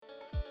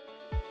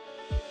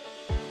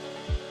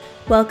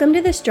Welcome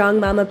to the Strong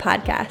Mama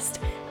podcast.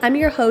 I'm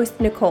your host,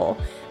 Nicole,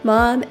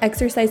 mom,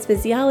 exercise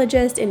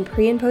physiologist, and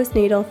pre- and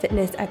postnatal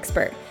fitness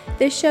expert.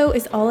 This show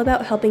is all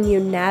about helping you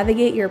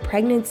navigate your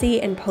pregnancy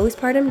and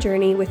postpartum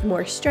journey with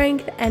more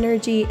strength,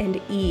 energy,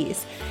 and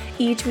ease.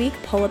 Each week,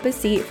 pull up a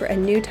seat for a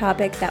new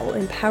topic that will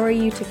empower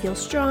you to feel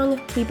strong,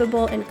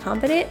 capable, and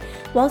confident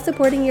while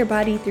supporting your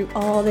body through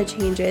all the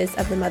changes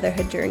of the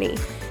motherhood journey.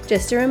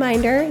 Just a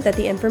reminder that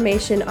the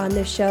information on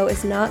this show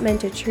is not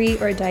meant to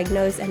treat or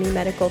diagnose any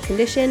medical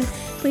condition.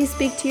 Please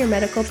speak to your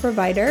medical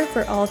provider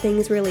for all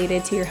things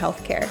related to your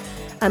healthcare.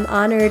 I'm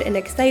honored and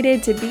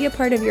excited to be a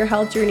part of your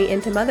health journey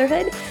into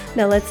motherhood.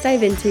 Now let's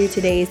dive into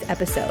today's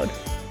episode.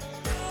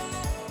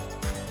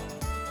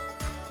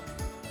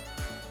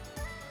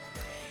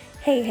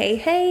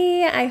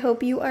 Hey, I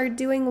hope you are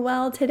doing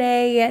well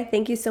today.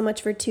 Thank you so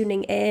much for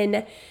tuning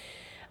in.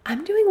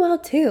 I'm doing well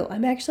too.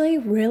 I'm actually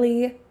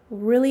really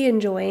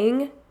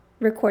enjoying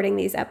recording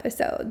these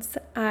episodes.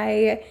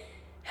 I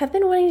have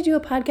been wanting to do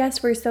a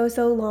podcast for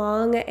so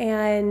long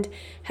and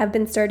have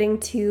been starting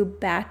to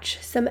batch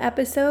some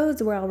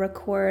episodes where I'll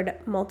record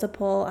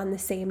multiple on the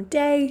same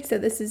day. So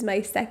this is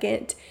my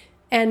second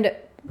and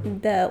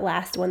the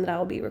last one that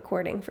I'll be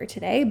recording for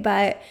today.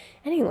 But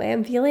anyway,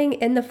 I'm feeling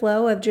in the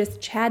flow of just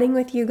chatting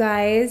with you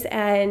guys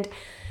and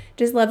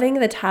just loving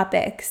the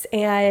topics,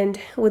 and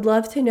would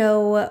love to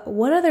know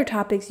what other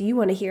topics you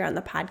want to hear on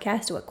the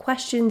podcast, what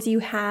questions you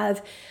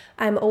have.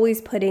 I'm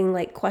always putting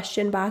like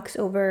question box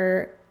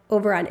over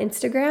on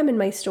Instagram in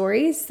my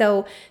stories,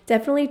 so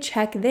definitely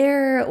check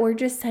there or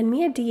just send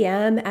me a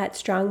DM at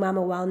Strong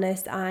Mama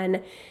Wellness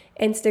on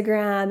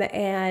Instagram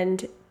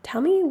and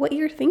tell me what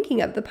you're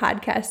thinking of the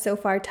podcast so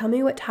far. Tell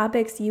me what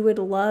topics you would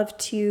love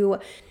to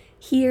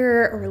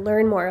hear or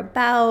learn more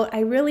about.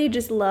 I really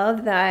just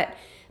love that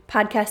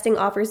podcasting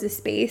offers a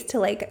space to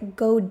like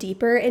go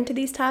deeper into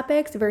these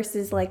topics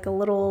versus like a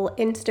little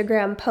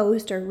Instagram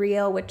post or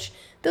reel, which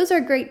those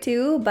are great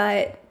too,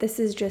 but this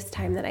is just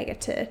time that I get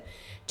to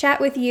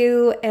chat with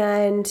you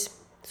and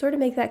sort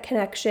of make that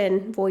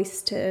connection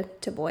voice to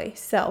voice.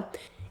 So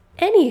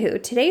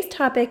anywho, today's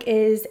topic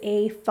is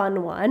a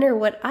fun one, or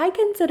what I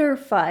consider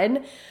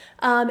fun,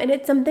 and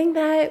it's something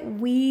that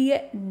we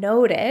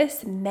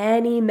notice,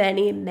 many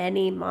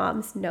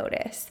moms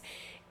notice.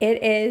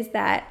 It is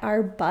that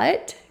our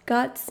butt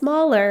got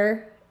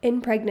smaller in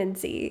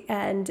pregnancy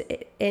and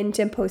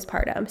into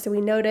postpartum. So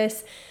we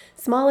notice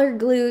smaller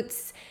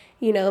glutes,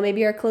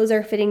 maybe our clothes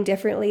are fitting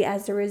differently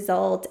as a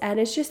result, and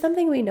it's just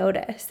something we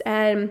notice.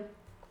 And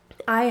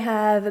I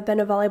have been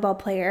a volleyball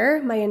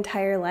player my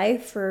entire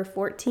life for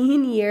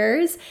 14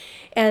 years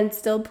and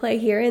still play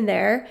here and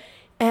there.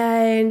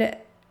 And,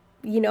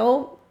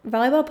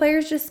 volleyball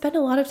players just spend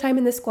a lot of time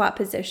in the squat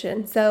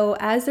position. So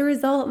as a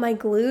result, my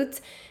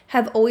glutes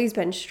have always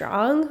been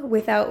strong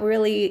without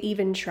really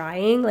even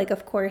trying. Like,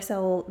 of course,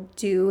 I'll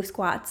do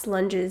squats,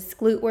 lunges,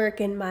 glute work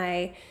in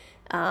my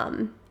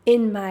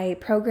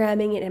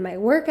programming and in my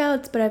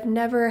workouts, but I've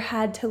never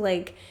had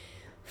to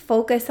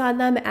focus on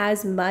them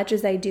as much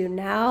as I do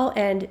now.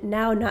 And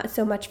now not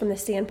so much from the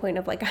standpoint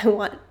of I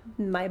want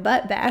my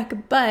butt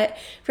back, but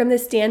from the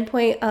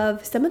standpoint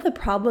of some of the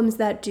problems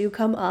that do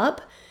come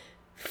up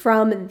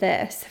from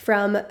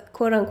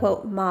quote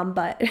unquote mom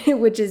butt,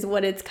 which is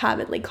what it's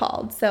commonly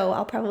called. So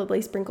I'll probably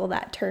sprinkle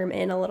that term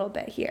in a little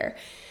bit here.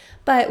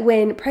 But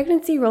when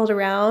pregnancy rolled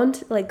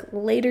around,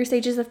 later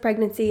stages of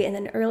pregnancy and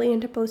then early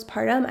into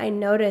postpartum, I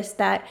noticed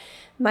that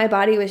my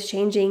body was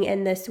changing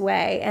in this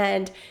way.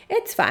 And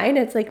it's fine.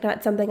 It's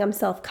not something I'm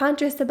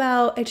self-conscious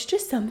about. It's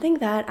just something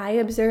that I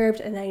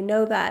observed, and I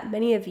know that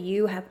many of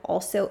you have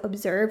also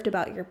observed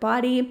about your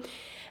body.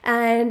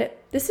 And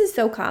this is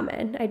so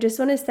common. I just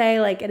want to say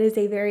it is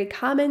a very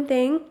common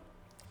thing.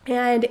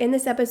 And in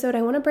this episode,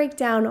 I want to break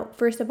down,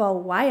 first of all,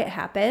 why it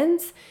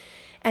happens.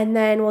 And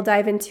then we'll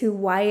dive into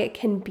why it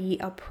can be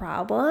a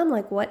problem,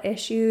 what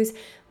issues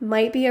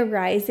might be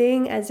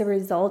arising as a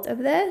result of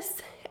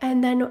this.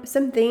 And then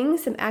some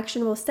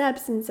actionable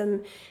steps and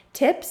some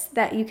tips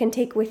that you can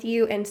take with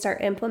you and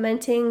start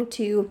implementing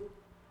to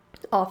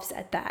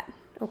offset that.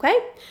 Okay?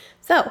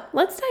 So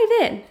let's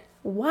dive in.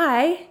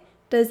 Why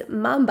does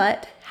mom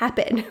butt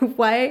happen?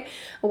 Why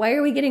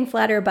are we getting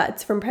flatter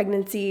butts from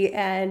pregnancy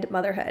and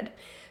motherhood?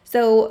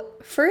 So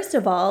first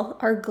of all,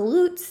 our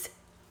glute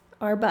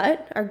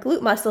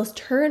muscles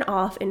turn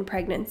off in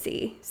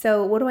pregnancy.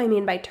 So what do I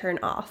mean by turn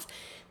off?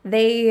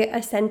 They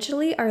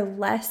essentially are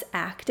less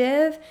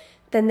active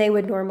than they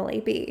would normally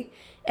be.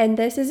 And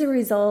this is a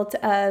result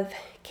of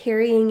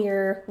carrying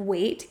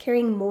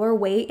more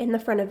weight in the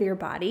front of your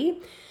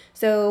body.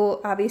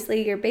 So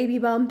obviously your baby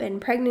bump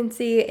in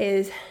pregnancy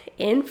is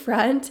in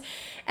front,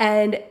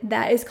 and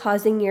that is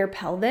causing your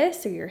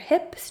pelvis or your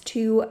hips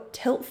to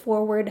tilt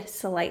forward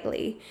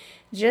slightly.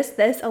 Just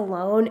this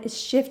alone is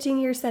shifting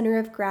your center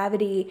of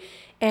gravity,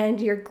 and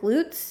your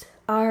glutes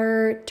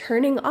are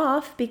turning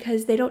off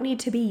because they don't need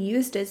to be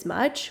used as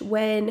much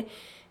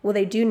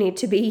they do need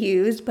to be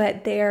used,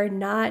 but they are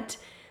not,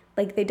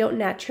 they don't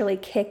naturally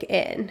kick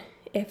in,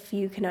 if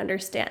you can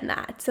understand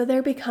that. So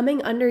they're becoming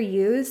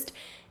underused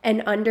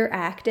and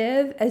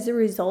underactive as a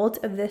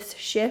result of this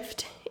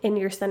shift in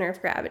your center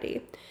of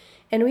gravity.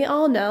 And we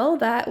all know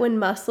that when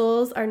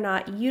muscles are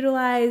not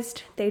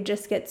utilized, they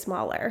just get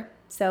smaller.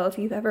 So if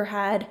you've ever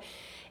had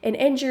an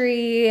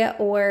injury,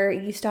 or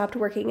you stopped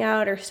working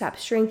out or stopped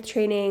strength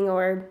training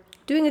or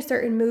doing a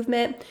certain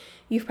movement,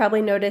 you've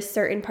probably noticed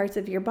certain parts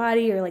of your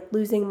body or like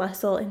losing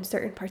muscle in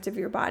certain parts of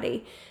your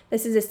body.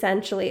 This is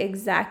essentially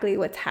exactly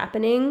what's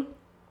happening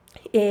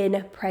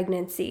in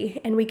pregnancy.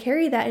 And we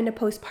carry that into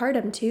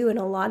postpartum too. And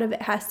a lot of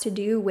it has to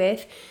do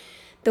with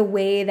the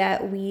way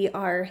that we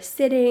are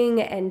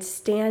sitting and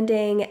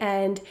standing,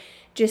 and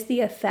just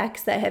the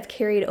effects that have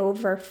carried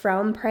over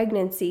from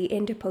pregnancy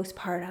into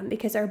postpartum,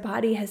 because our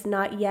body has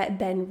not yet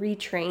been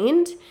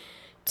retrained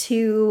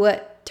to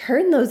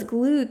turn those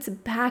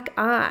glutes back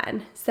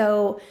on.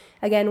 So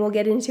again, we'll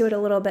get into it a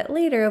little bit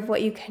later of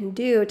what you can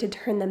do to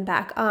turn them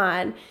back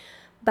on.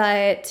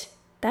 But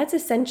that's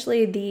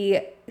essentially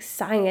the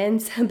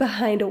science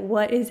behind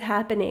what is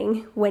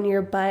happening when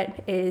your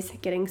butt is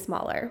getting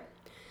smaller.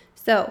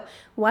 So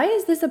why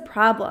is this a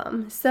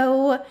problem?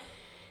 So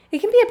it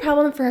can be a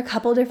problem for a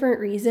couple different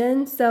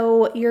reasons.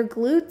 So your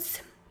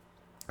glutes,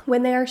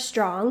 when they are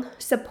strong,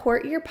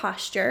 support your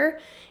posture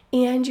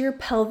and your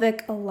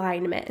pelvic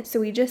alignment. So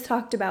we just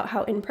talked about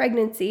how in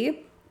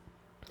pregnancy,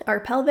 our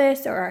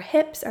pelvis or our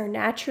hips are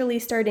naturally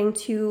starting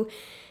to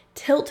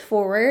tilt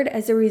forward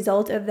as a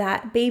result of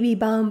that baby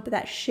bump,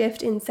 that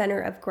shift in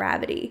center of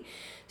gravity.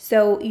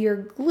 So your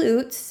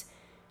glutes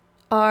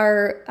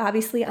are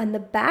obviously on the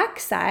back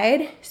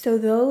side. So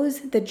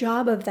the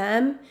job of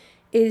them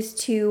is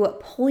to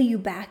pull you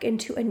back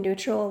into a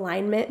neutral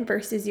alignment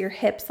versus your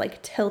hips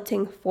like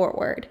tilting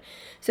forward.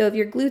 So if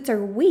your glutes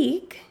are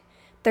weak,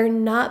 they're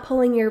not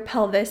pulling your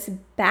pelvis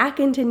back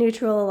into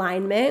neutral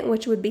alignment,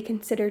 which would be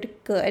considered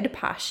good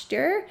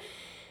posture.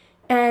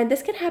 And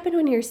this can happen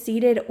when you're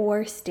seated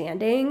or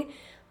standing,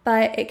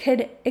 but it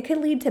could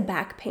lead to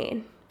back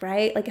pain,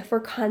 right? Like if we're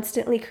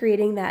constantly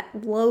creating that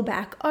low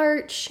back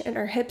arch and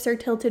our hips are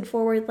tilted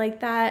forward like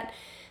that,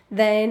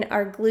 then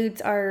our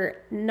glutes are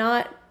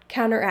not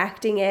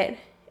counteracting it,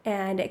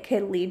 and it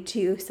could lead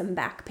to some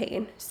back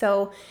pain.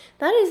 So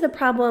that is the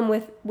problem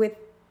with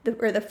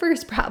the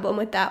first problem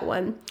with that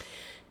one.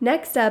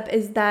 Next up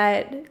is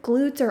that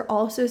glutes are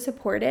also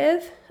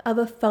supportive of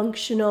a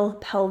functional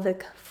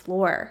pelvic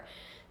floor.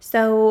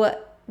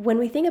 So when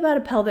we think about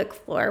a pelvic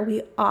floor,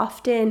 we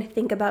often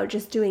think about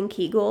just doing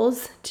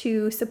Kegels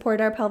to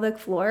support our pelvic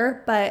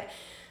floor, but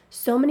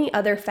so many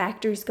other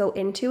factors go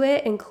into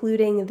it,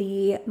 including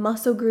the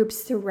muscle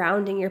groups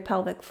surrounding your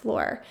pelvic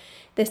floor.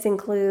 This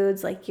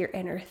includes like your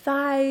inner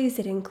thighs,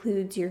 it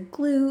includes your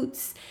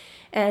glutes,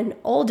 and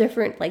all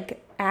different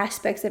like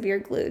aspects of your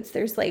glutes.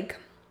 There's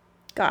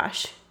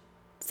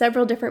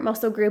several different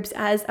muscle groups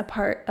as a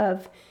part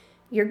of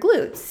your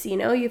glutes. You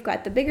know, you've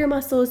got the bigger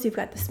muscles, you've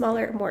got the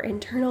smaller, more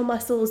internal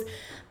muscles,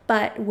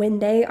 but when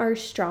they are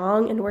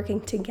strong and working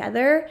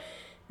together,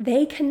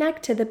 they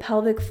connect to the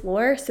pelvic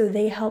floor, so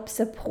they help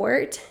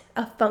support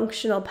a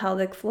functional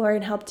pelvic floor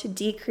and help to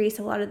decrease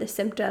a lot of the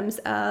symptoms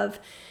of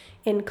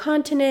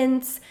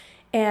incontinence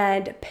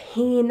and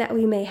pain that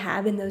we may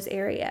have in those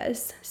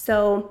areas.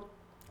 So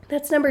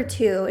that's number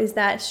 2, is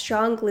that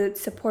strong glutes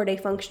support a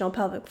functional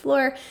pelvic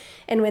floor,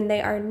 and when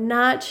they are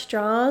not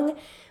strong,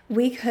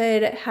 we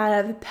could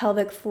have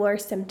pelvic floor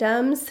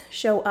symptoms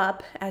show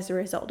up as a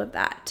result of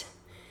that.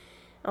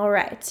 All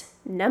right,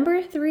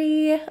 number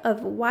 3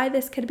 of why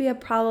this could be a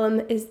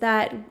problem is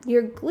that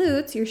your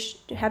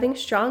glutes, having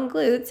strong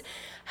glutes,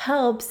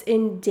 helps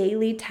in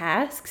daily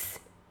tasks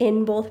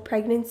in both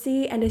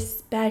pregnancy and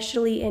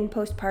especially in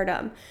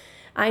postpartum.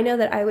 I know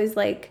that I was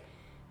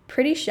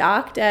pretty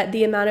shocked at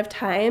the amount of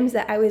times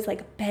that I was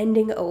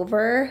bending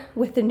over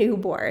with the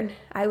newborn.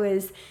 I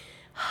was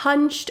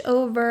hunched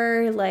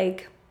over,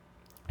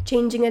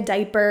 changing a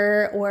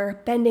diaper,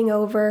 or bending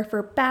over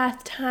for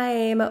bath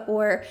time,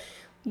 or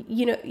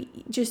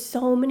just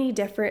so many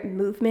different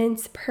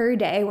movements per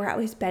day where I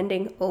was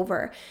bending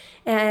over.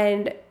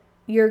 And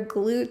your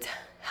glutes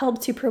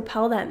help to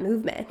propel that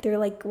movement. They're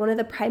one of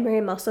the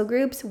primary muscle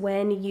groups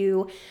when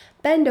you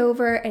bend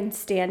over and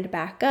stand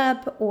back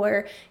up,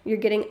 or you're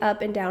getting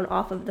up and down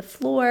off of the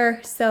floor.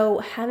 So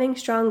having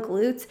strong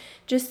glutes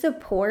just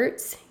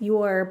supports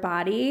your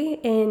body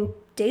in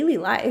daily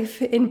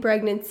life, in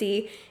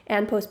pregnancy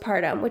and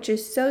postpartum, which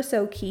is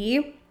so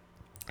key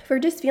for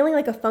just feeling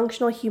like a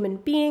functional human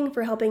being,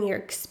 for helping your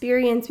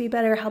experience be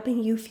better,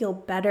 helping you feel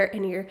better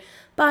in your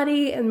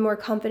body and more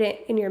confident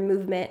in your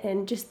movement,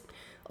 and just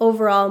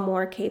overall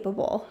more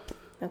capable.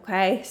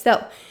 Okay,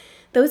 so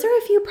those are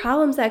a few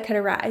problems that could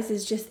arise,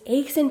 is just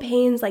aches and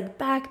pains like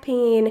back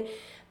pain,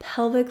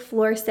 pelvic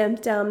floor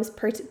symptoms,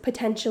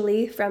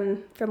 potentially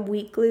from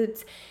weak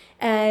glutes,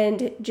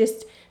 and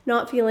just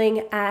not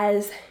feeling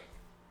as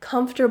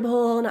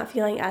comfortable, not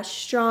feeling as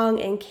strong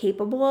and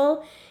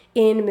capable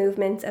in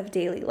movements of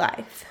daily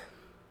life.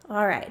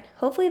 All right,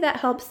 hopefully that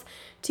helps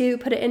to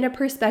put it into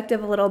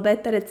perspective a little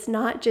bit, that it's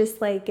not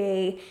just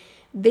a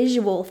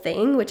visual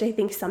thing, which I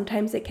think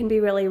sometimes it can be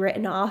really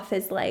written off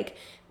as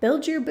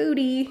build your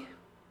booty,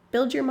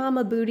 build your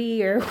mama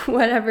booty or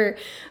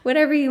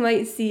whatever you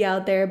might see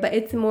out there, but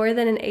it's more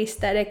than an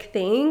aesthetic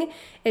thing.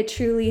 It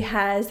truly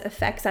has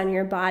effects on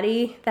your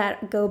body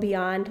that go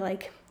beyond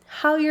like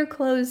how your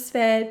clothes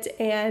fit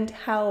and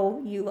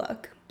how you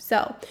look.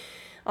 So,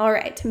 all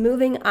right,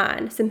 moving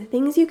on. Some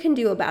things you can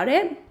do about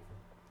it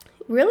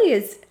really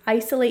is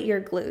isolate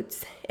your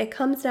glutes. It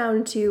comes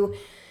down to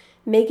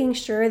making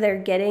sure they're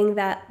getting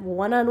that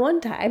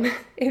one-on-one time,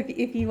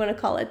 if you want to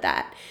call it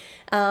that.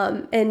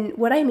 And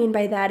what I mean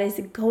by that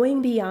is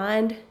going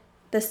beyond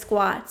the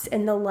squats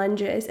and the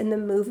lunges and the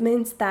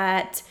movements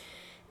that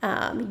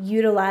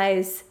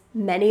utilize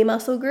many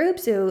muscle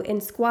groups. So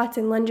in squats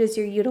and lunges,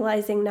 you're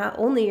utilizing not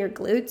only your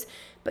glutes,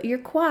 but your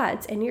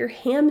quads and your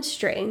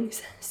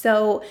hamstrings.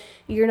 So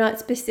you're not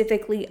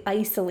specifically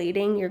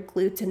isolating your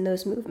glutes in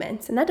those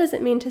movements. And that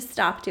doesn't mean to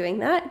stop doing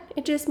that.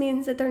 It just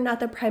means that they're not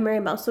the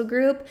primary muscle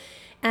group,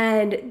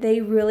 and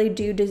they really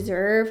do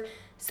deserve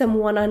some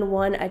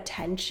one-on-one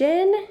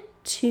attention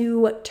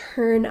to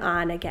turn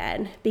on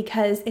again.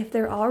 Because if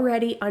they're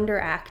already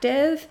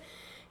underactive,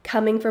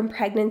 coming from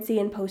pregnancy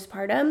and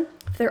postpartum,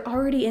 if they're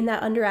already in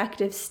that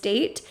underactive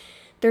state,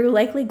 they're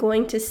likely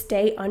going to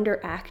stay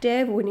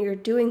underactive when you're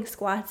doing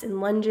squats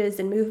and lunges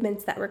and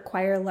movements that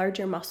require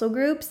larger muscle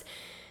groups,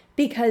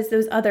 because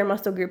those other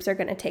muscle groups are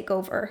going to take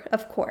over,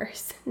 of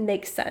course.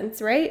 Makes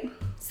sense, right?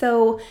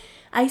 So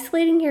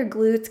isolating your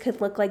glutes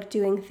could look like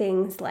doing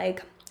things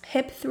like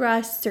hip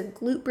thrusts or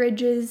glute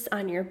bridges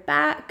on your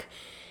back.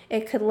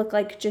 It could look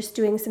like just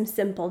doing some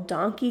simple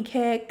donkey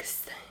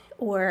kicks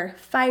or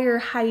fire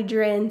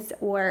hydrants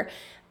or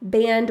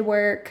band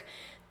work.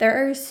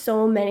 There are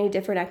so many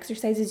different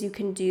exercises you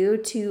can do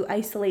to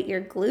isolate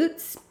your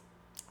glutes.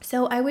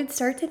 So I would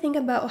start to think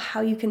about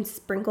how you can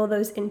sprinkle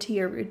those into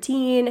your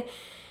routine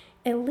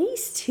at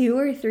least 2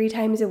 or 3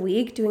 times a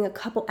week, doing a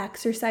couple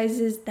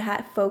exercises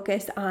that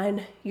focus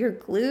on your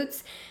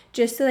glutes,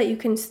 just so that you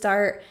can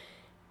start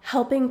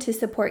helping to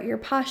support your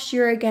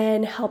posture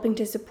again, helping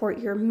to support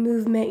your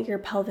movement, your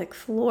pelvic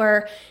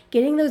floor,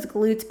 getting those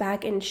glutes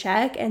back in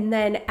check. And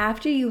then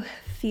after you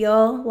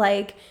feel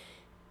like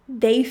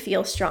they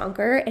feel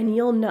stronger, and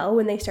you'll know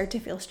when they start to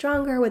feel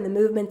stronger, when the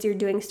movements you're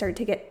doing start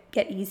to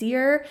get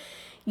easier,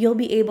 you'll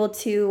be able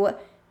to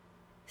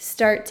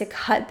start to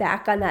cut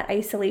back on that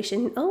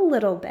isolation a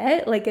little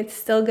bit. Like, it's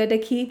still good to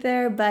keep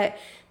there, but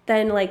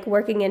then like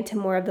working into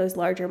more of those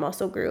larger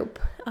muscle group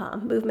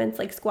movements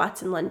like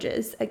squats and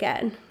lunges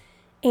again.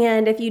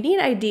 And if you need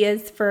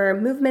ideas for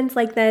movements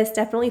like this,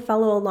 definitely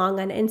follow along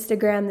on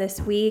Instagram this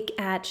week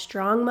at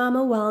Strong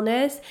Mama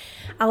Wellness.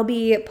 I'll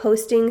be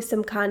posting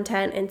some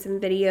content and some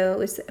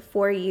videos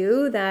for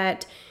you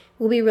that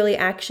will be really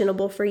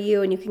actionable for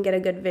you, and you can get a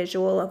good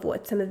visual of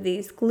what some of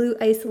these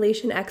glute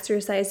isolation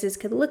exercises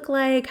could look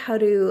like, how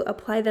to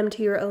apply them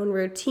to your own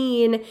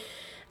routine.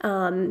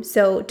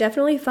 So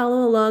definitely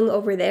follow along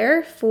over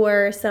there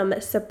for some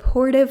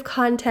supportive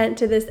content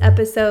to this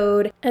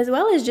episode, as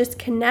well as just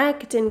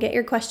connect and get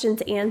your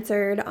questions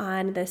answered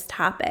on this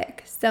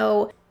topic.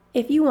 So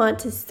if you want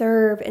to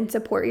serve and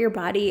support your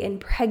body in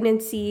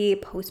pregnancy,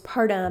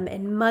 postpartum,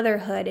 and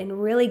motherhood,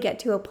 and really get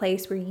to a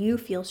place where you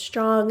feel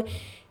strong,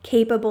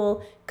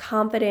 capable,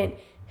 confident,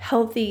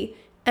 healthy,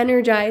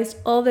 energized,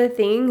 all the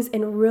things,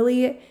 and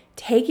really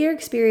take your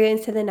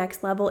experience to the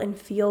next level and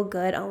feel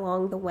good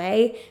along the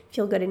way,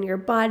 feel good in your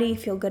body,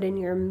 feel good in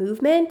your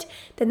movement,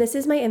 then this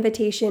is my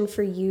invitation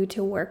for you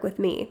to work with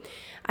me.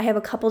 I have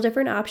a couple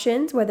different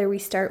options, whether we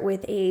start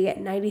with a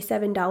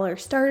 $97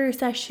 starter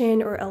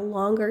session or a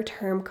longer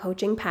term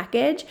coaching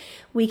package.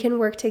 We can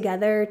work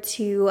together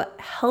to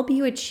help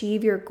you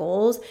achieve your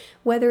goals,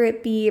 whether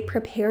it be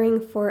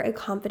preparing for a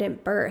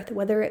confident birth,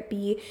 whether it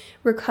be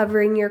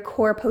recovering your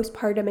core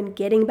postpartum and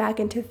getting back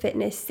into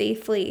fitness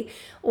safely,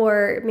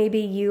 or maybe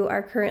you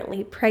are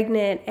currently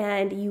pregnant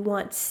and you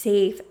want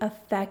safe,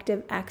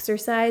 effective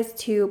exercise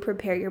to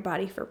prepare your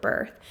body for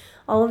birth.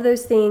 All of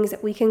those things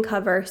we can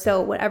cover.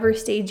 So whatever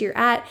stage you're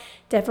at,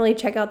 definitely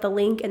check out the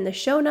link in the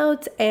show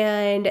notes,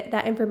 and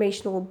that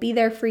information will be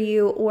there for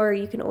you. Or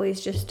you can always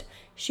just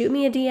shoot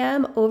me a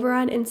DM over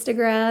on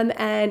Instagram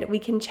and we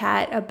can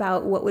chat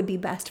about what would be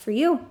best for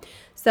you.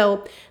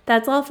 So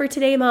that's all for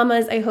today,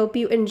 mamas. I hope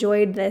you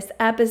enjoyed this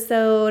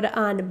episode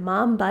on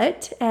mom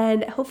butt,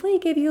 and hopefully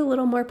it gave you a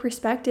little more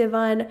perspective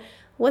on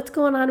what's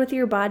going on with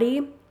your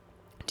body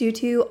due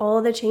to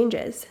all the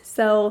changes.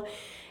 So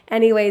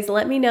anyways,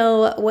 let me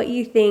know what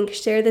you think.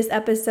 Share this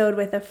episode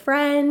with a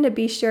friend.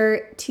 Be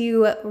sure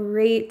to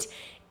rate,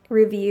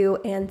 review,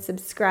 and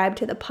subscribe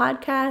to the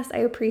podcast. I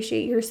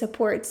appreciate your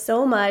support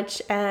so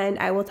much, and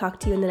I will talk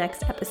to you in the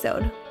next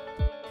episode.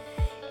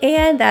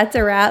 And that's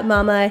a wrap,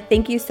 mama.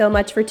 Thank you so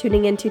much for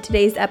tuning into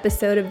today's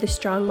episode of the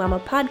Strong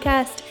Mama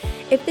podcast.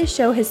 If this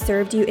show has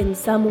served you in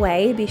some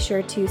way, be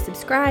sure to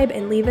subscribe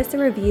and leave us a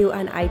review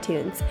on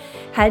iTunes.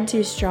 Head to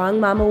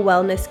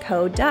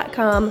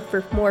strongmamawellnessco.com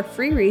for more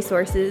free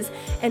resources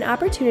and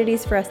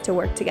opportunities for us to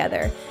work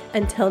together.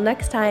 Until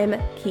next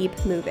time, keep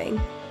moving.